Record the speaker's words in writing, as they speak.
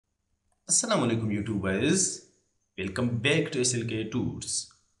Assalamu alaikum YouTubers, welcome back to SLK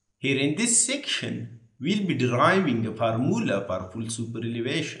Tours. Here in this section, we'll be deriving a formula for full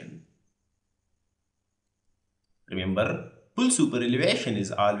superelevation. Remember, full superelevation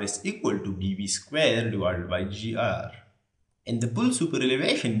is always equal to BV square divided by GR. And the full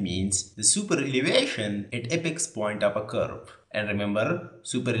superelevation means the superelevation at apex point of a curve. And remember,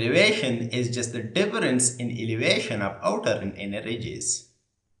 superelevation is just the difference in elevation of outer and inner edges.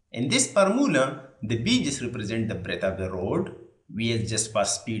 In this formula, the B just represents the breadth of the road, V is just for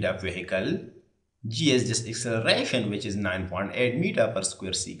speed of vehicle, G is just acceleration, which is 9.8 meter per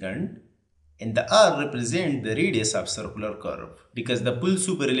square second, and the R represents the radius of circular curve, because the full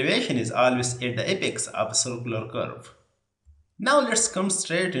superelevation is always at the apex of a circular curve. Now let's come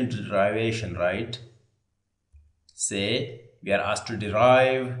straight into derivation, right? Say we are asked to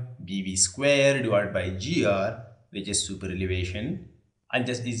derive BV square divided by GR, which is superelevation. I'll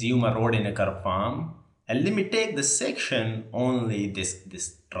just assume a road in a curve form, and let me take the section only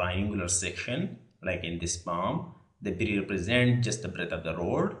this triangular section, like in this form. The B represents just the breadth of the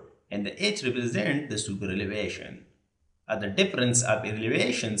road, and the H represents the superelevation, or the difference of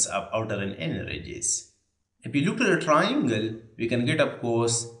elevations of outer and inner edges. If you look at a triangle, we can get, of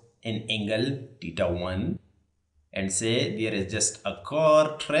course, an angle θ1, and say there is just a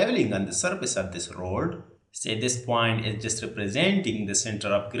car traveling on the surface of this road. Say this point is just representing the center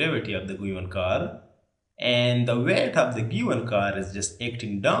of gravity of the given car, and the weight of the given car is just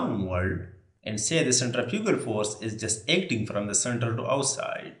acting downward, and say the centrifugal force is just acting from the center to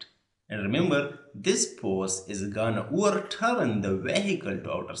outside. And remember, this force is gonna overturn the vehicle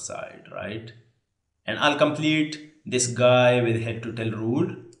to outer side, right? And I'll complete this guy with head to tail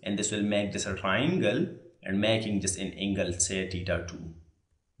rule, and this will make just a triangle and making just an angle, say θ2.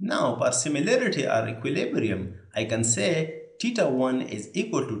 Now, for similarity or equilibrium, I can say θ1 is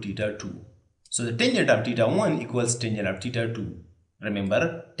equal to θ2. So the tangent of θ1 equals tangent of θ2.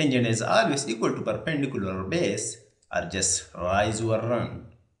 Remember, tangent is always equal to perpendicular base, or just rise over run.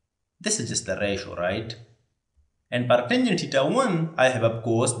 This is just the ratio, right? And for tangent θ1, I have, of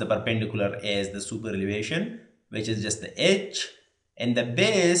course, the perpendicular as the superelevation, which is just the h, and the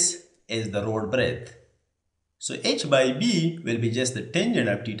base is the road breadth. So h by b will be just the tangent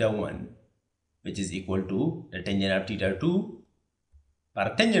of θ1, which is equal to the tangent of θ2.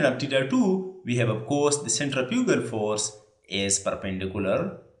 For tangent of θ2, we have, of course, the centrifugal force is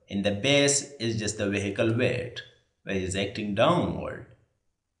perpendicular, and the base is just the vehicle weight, which is acting downward.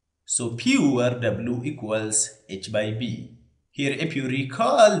 So P over W equals h by b. Here, if you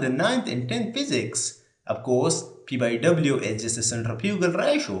recall the 9th and 10th physics, of course, P by W is just a centrifugal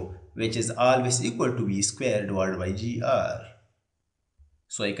ratio, which is always equal to V square divided by GR.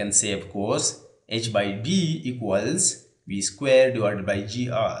 So I can say, of course, h by b equals V square divided by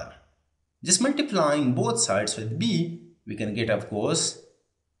GR. Just multiplying both sides with b, we can get, of course,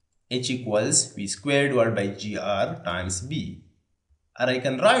 h equals V square divided by GR times b. Or I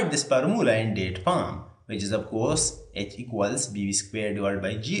can write this formula in date form, which is, of course, h equals BV square divided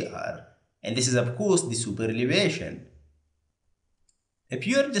by GR. And this is, of course, the superelevation. If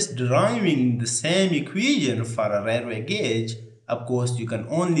you are just deriving the same equation for a railway gauge, of course, you can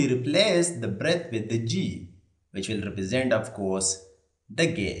only replace the breadth with the G, which will represent, of course, the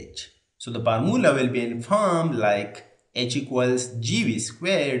gauge. So the formula will be in form like h equals GV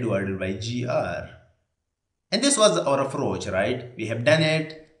square divided by GR. And this was our approach, right? We have done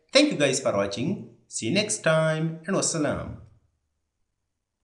it. Thank you guys for watching. See you next time, and wassalam.